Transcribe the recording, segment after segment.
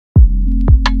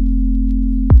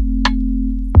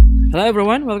Hello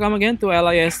everyone, welcome again to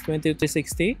LIS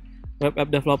 2360 Web App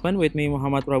Development with me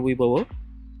Muhammad Prawibowo.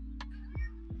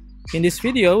 In this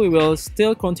video, we will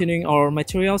still continuing our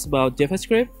materials about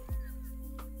JavaScript.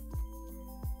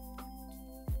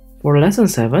 For lesson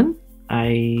 7,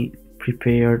 I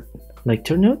prepared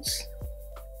lecture notes.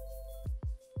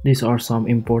 These are some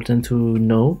important to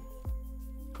know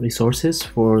resources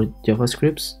for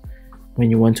JavaScript when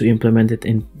you want to implement it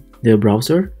in the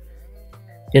browser.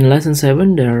 In lesson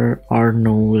 7, there are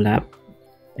no lab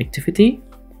activity,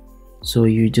 so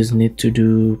you just need to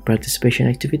do participation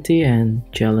activity and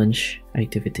challenge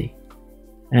activity.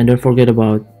 And don't forget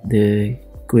about the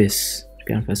quiz,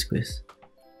 Canvas quiz.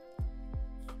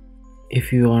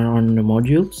 If you are on the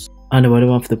modules, on the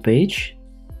bottom of the page,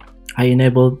 I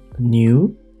enabled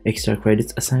new extra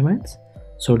credits assignments.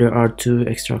 So there are 2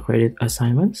 extra credit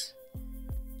assignments.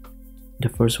 The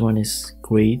first one is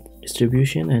grade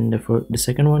distribution, and the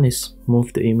second one is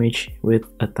move the image with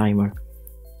a timer.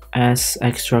 As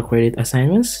extra credit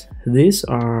assignments, these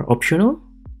are optional.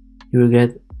 You will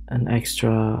get an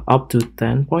extra up to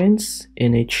 10 points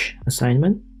in each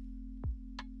assignment.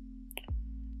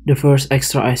 The first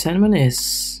extra assignment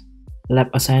is lab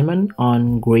assignment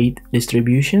on grade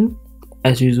distribution.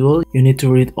 As usual, you need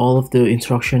to read all of the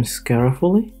instructions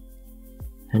carefully.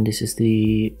 And this is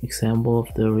the example of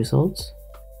the results.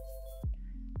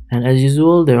 And as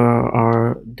usual, there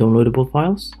are downloadable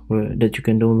files that you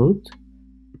can download,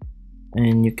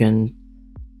 and you can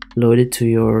load it to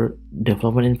your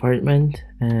development environment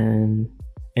and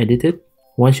edit it.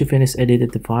 Once you finish editing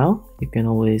the file, you can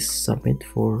always submit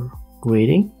for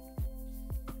grading.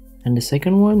 And the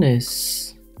second one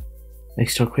is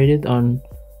extra credit on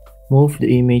move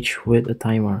the image with a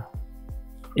timer.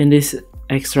 In this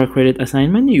extra credit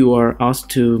assignment, you are asked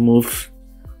to move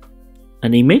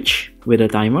an image with a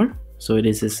timer. So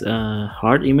this is a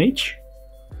hard image,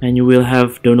 and you will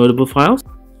have downloadable files.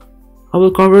 I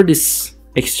will cover this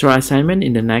extra assignment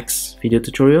in the next video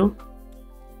tutorial.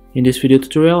 In this video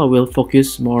tutorial, I will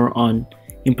focus more on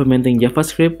implementing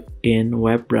JavaScript in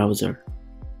web browser.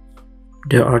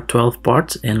 There are 12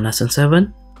 parts in lesson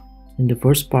 7. In the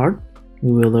first part,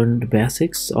 we will learn the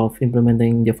basics of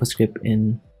implementing JavaScript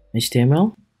in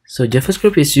HTML. So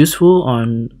JavaScript is useful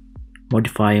on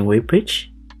modifying web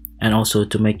page and also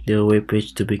to make the web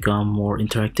page to become more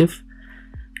interactive.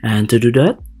 And to do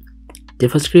that,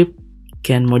 JavaScript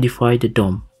can modify the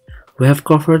DOM. We have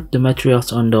covered the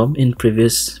materials on DOM in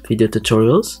previous video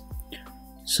tutorials.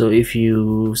 So if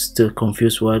you still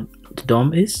confused what the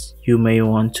DOM is, you may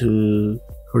want to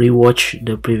rewatch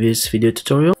the previous video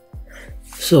tutorial.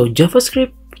 So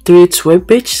JavaScript treats web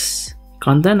page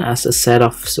content as a set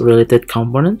of related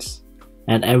components,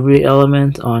 and every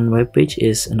element on web page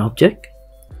is an object.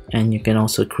 And you can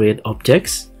also create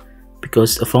objects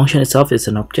because a function itself is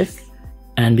an object.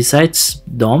 And besides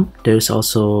DOM, there is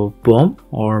also BOM,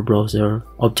 or browser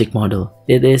object model.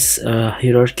 It is a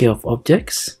hierarchy of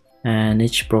objects, and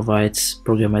each provides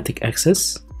programmatic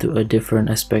access to a different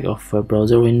aspect of a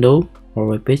browser window or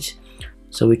web page.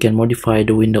 So we can modify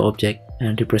the window object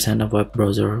and represent a web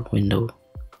browser window.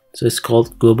 So it's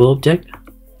called global object.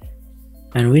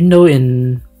 And window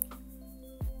in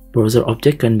browser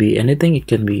object can be anything. It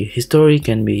can be history, it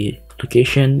can be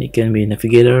location, it can be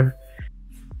navigator.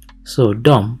 So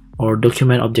DOM, or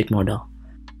document object model.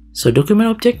 So document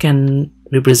object can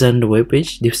represent the web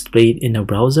page displayed in a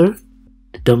browser.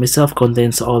 The DOM itself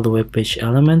contains all the web page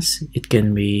elements. It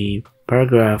can be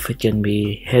paragraph, it can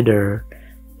be header,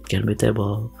 it can be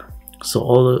table. So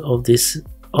all of these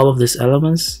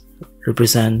elements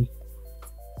represent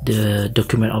the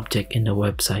document object in the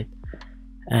website.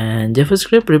 And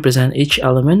JavaScript represents each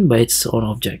element by its own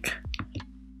object.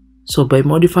 So by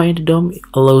modifying the DOM, it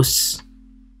allows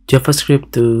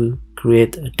JavaScript to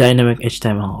create a dynamic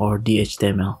HTML or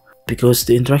DHTML, because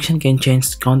the interaction can change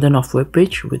the content of web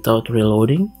page without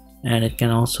reloading, and it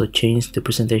can also change the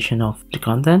presentation of the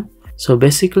content. So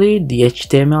basically, the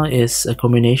HTML is a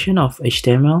combination of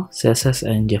HTML, CSS,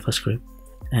 and JavaScript.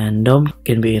 And DOM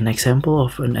can be an example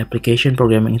of an application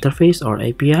programming interface or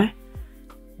API.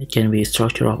 It can be a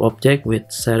structure of object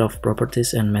with set of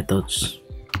properties and methods.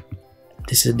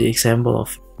 This is the example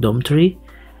of DOM tree.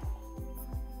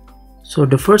 So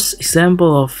the first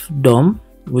example of DOM,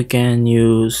 we can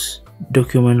use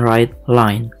document write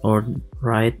line or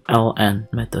write ln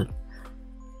method.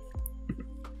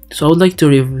 So I would like to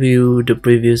review the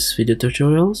previous video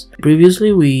tutorials.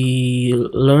 Previously we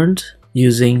learned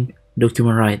using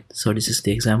document write. So this is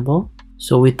the example.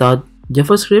 So without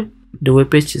JavaScript, the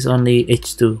web page is only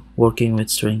h2 working with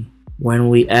string. When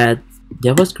we add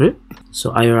JavaScript,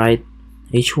 so I write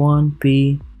h1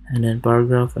 p and then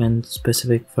paragraph and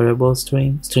specific variables,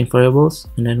 string variables.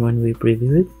 And then when we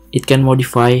preview it, it can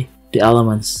modify the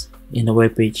elements in the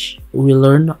web page. We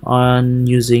learn on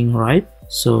using write.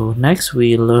 So next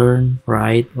we learn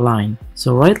write line.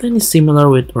 So write line is similar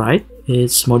with write.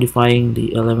 It's modifying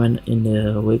the element in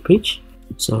the web page.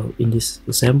 So in this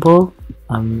example,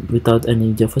 without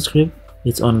any JavaScript,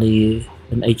 it's only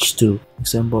an H2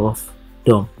 example of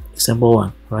DOM. Example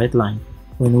 1, write line.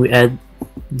 When we add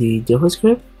the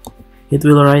JavaScript, it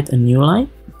will write a new line,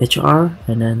 HR,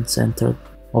 and then center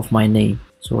of my name.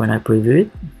 So when I preview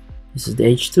it, this is the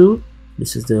H2,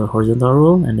 this is the horizontal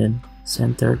rule, and then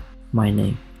centered my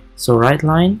name. So write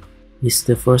line is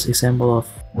the first example of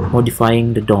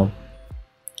modifying the DOM.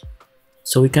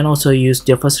 So we can also use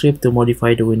JavaScript to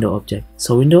modify the window object.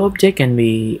 So window object can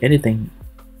be anything.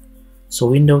 So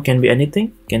window can be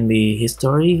anything. It can be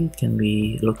history, it can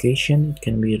be location, it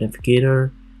can be a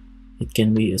navigator, it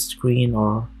can be a screen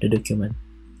or the document.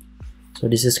 So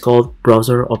this is called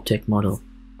browser object model.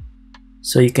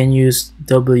 So you can use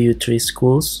W3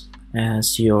 schools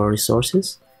as your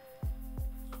resources.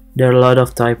 There are a lot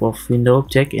of type of window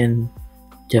object in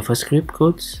JavaScript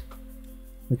codes.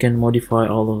 We can modify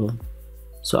all of them.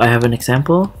 So I have an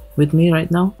example with me right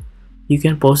now. You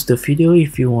can pause the video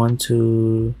if you want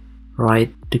to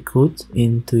write the code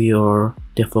into your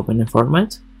development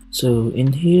environment. So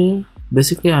in here,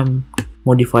 basically I'm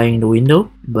modifying the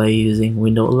window by using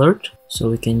window alert. So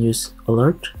we can use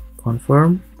alert,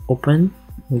 confirm, open.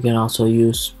 We can also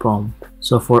use prompt.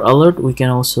 So for alert, we can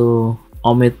also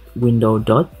omit window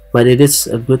dot, but it is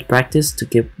a good practice to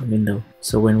keep window.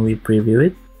 So when we preview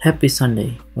it, happy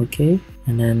Sunday, okay?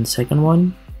 And then second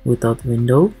one, without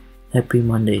window, happy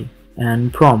Monday.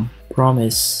 And prompt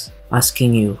is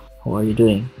asking you, how are you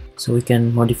doing? So we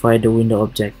can modify the window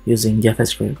object using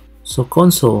JavaScript. So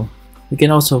console, we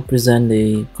can also present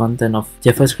the content of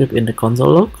JavaScript in the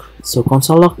console log. So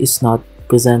console log is not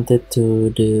presented to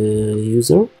the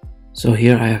user. So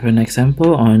here I have an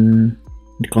example on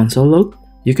the console log.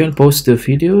 You can pause the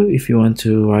video if you want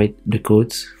to write the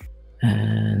codes,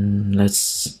 and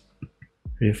let's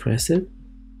refresh it.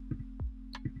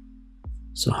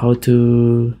 So how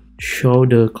to show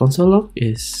the console log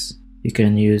is you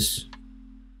can use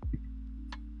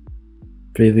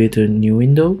preview to new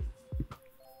window.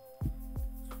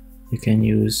 You can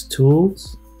use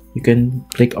tools. You can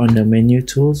click on the menu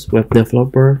tools, web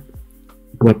developer,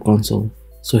 web console.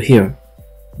 So here,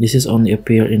 this is only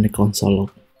appear in the console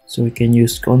log. So we can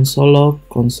use console log,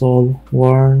 console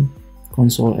warn,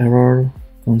 console error,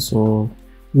 console.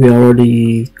 We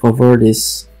already covered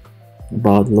this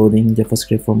about loading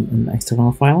JavaScript from an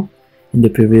external file in the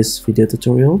previous video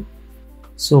tutorial.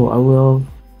 So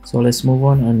let's move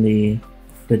on the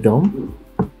DOM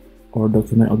or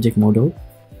document object model.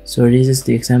 So this is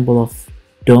the example of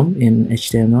DOM in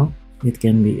HTML. It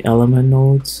can be element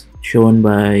nodes shown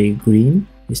by green,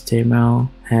 HTML,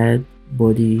 head,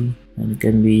 body, and it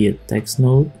can be a text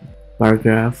node,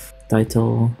 paragraph,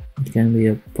 title. It can be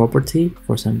a property,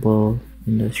 for example,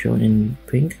 shown in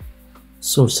pink.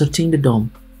 So searching the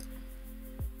DOM,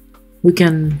 we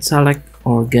can select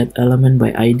or get element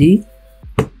by ID.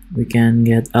 We can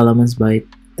get elements by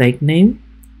tag name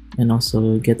and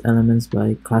also get elements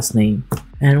by class name.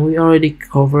 And we already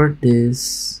covered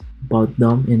this about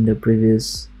DOM in the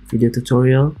previous video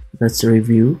tutorial. Let's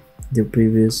review the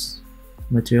previous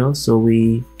material. So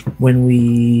when we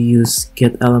use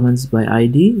get elements by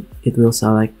ID, it will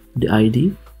select the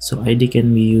ID. So ID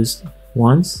can be used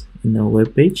once in a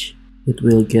web page. It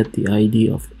will get the ID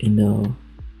in the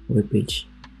web page.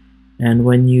 And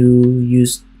when you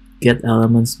use get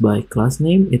elements by class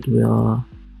name, it will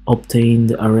obtain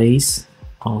the arrays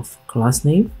of class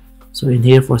name. So in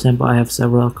here, for example, I have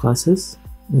several classes.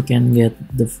 We can get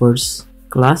the first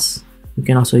class. We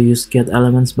can also use get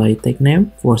elements by tag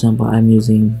name. For example, I'm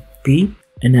using P,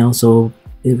 and also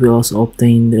it will also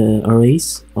obtain the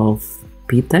arrays of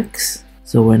P tags.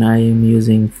 So when I am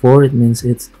using 4, it means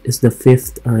it's the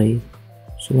 5th array.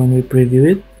 So when we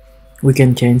preview it, we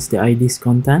can change the ID's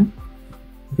content.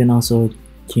 We can also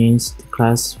change the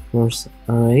class first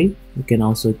array. We can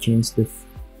also change the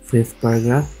 5th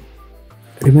paragraph.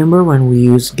 Remember, when we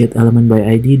use get element by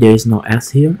ID, there is no S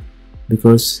here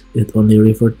because it only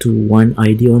refers to one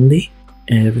ID only.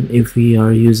 And if we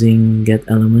are using get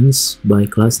elements by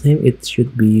class name, it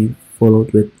should be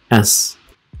followed with S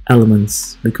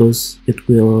elements because it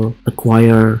will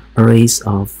acquire arrays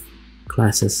of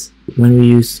classes. When we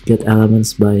use get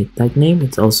elements by tag name,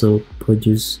 it also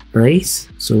produce arrays,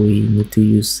 so we need to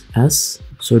use S.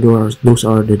 So those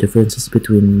are the differences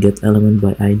between get element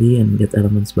by ID and get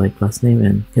elements by class name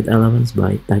and get elements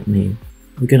by tag name.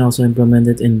 We can also implement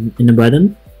it in a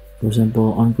button. For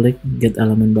example, on click get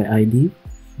element by ID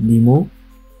demo,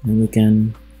 and we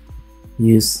can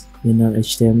use inner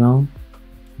HTML,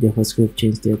 JavaScript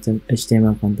change the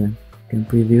HTML content. You can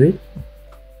preview it.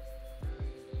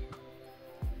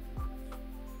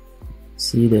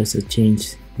 See, there's a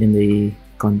change in the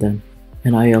content.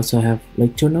 And I also have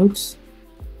lecture notes.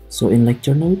 So in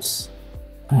lecture notes,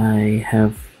 I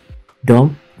have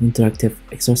DOM, interactive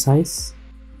exercise.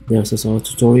 There's also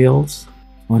tutorials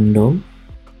on DOM.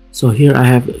 So here I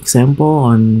have example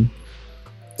on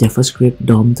JavaScript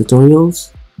DOM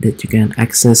tutorials that you can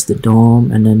access the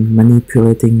DOM and then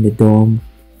manipulating the DOM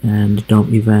and the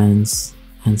DOM events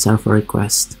and server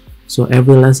request. So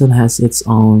every lesson has its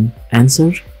own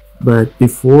answer, but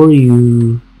before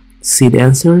you see the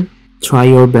answer, try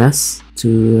your best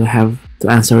to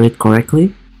answer it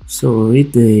correctly. So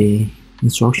read the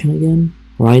instruction again,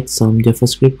 write some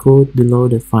JavaScript code below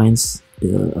that finds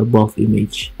the above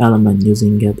image element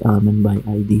using get element by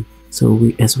ID.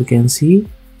 So as we can see,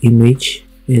 image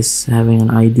is having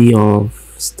an ID of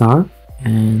star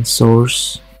and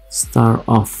source star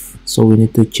off. So we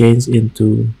need to change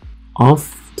into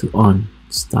off to on,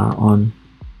 star on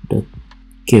dot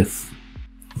give.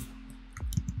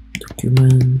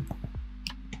 Document.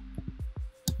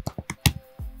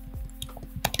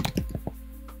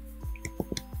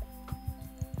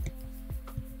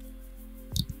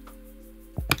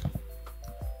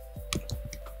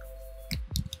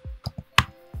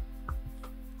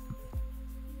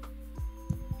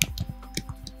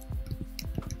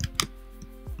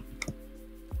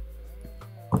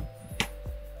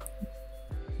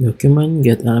 Document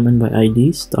get element by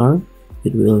ID star.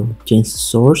 It will change the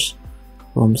source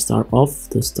from star off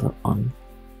to star on.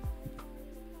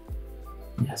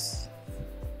 Yes,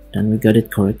 and we got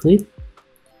it correctly.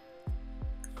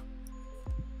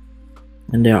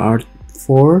 And there are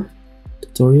 4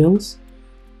 tutorials: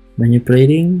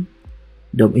 manipulating,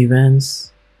 DOM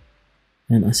events,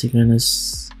 and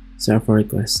asynchronous server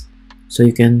request. So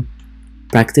you can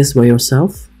practice by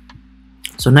yourself.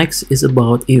 So next is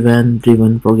about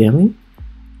event-driven programming,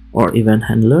 or event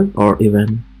handler, or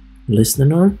event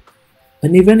listener.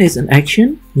 An event is an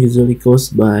action usually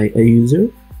caused by a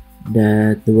user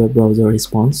that the web browser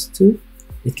responds to.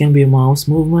 It can be a mouse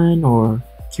movement or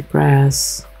key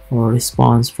press or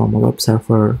response from a web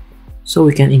server. So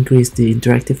we can increase the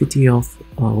interactivity of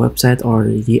a website or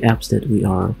the apps that we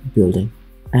are building.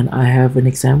 And I have an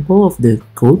example of the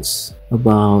codes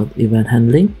about event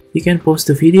handling. You can post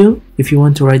a video if you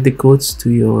want to write the codes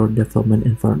to your development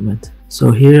environment.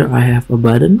 So here I have a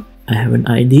button. I have an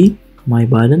ID, my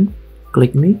button,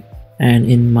 click me. And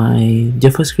in my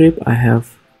JavaScript, I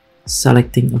have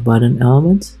selecting a button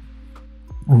element.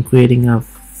 I'm creating a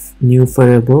new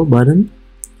variable button.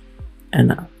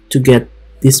 And to get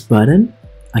this button,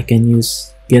 I can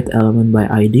use get element by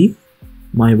ID,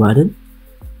 my button.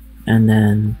 And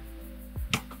then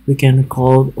we can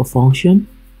call a function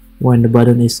when the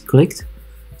button is clicked.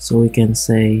 So we can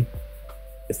say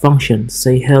a function,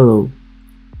 say hello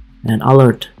and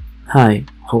alert, hi,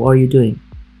 how are you doing?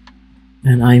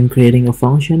 And I'm creating a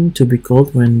function to be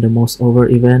called when the mouse over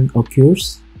event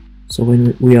occurs. So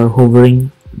when we are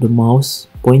hovering the mouse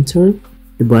pointer,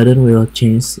 the button will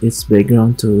change its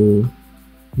background to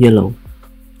yellow.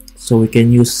 So we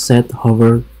can use set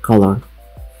hover color.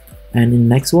 And in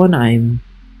the next one, I'm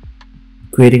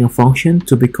creating a function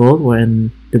to be called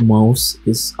when the mouse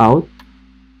is out.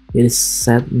 It is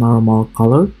set normal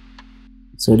color.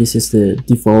 So this is the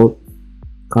default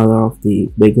color of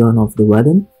the background of the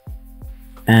button.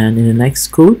 And in the next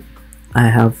code, I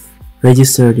have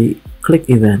registered the click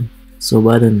event. So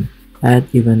button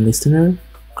addEventListener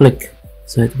click.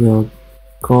 So it will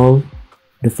call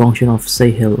the function of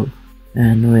say hello.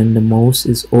 And when the mouse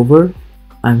is over,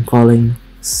 I'm calling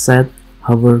set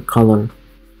hover color.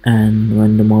 And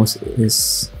when the mouse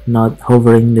is not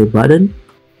hovering the button,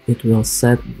 it will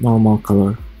set normal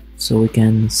color. So we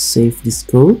can save this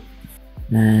code,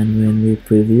 and when we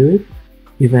preview it,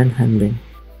 event handling.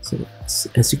 So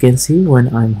as you can see,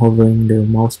 when I'm hovering the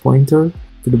mouse pointer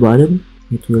to the button,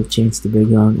 it will change the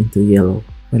background into yellow.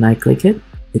 When I click it,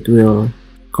 it will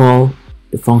call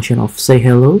the function of say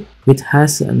hello, which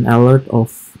has an alert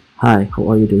of hi,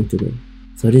 how are you doing today?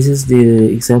 So this is the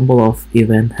example of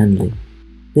event handling.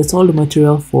 That's all the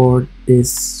material for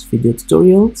this video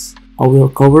tutorials. I will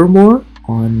cover more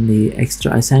on the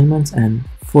extra assignments and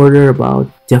further about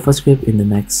JavaScript in the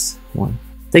next one.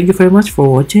 Thank you very much for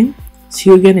watching.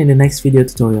 See you again in the next video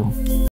tutorial.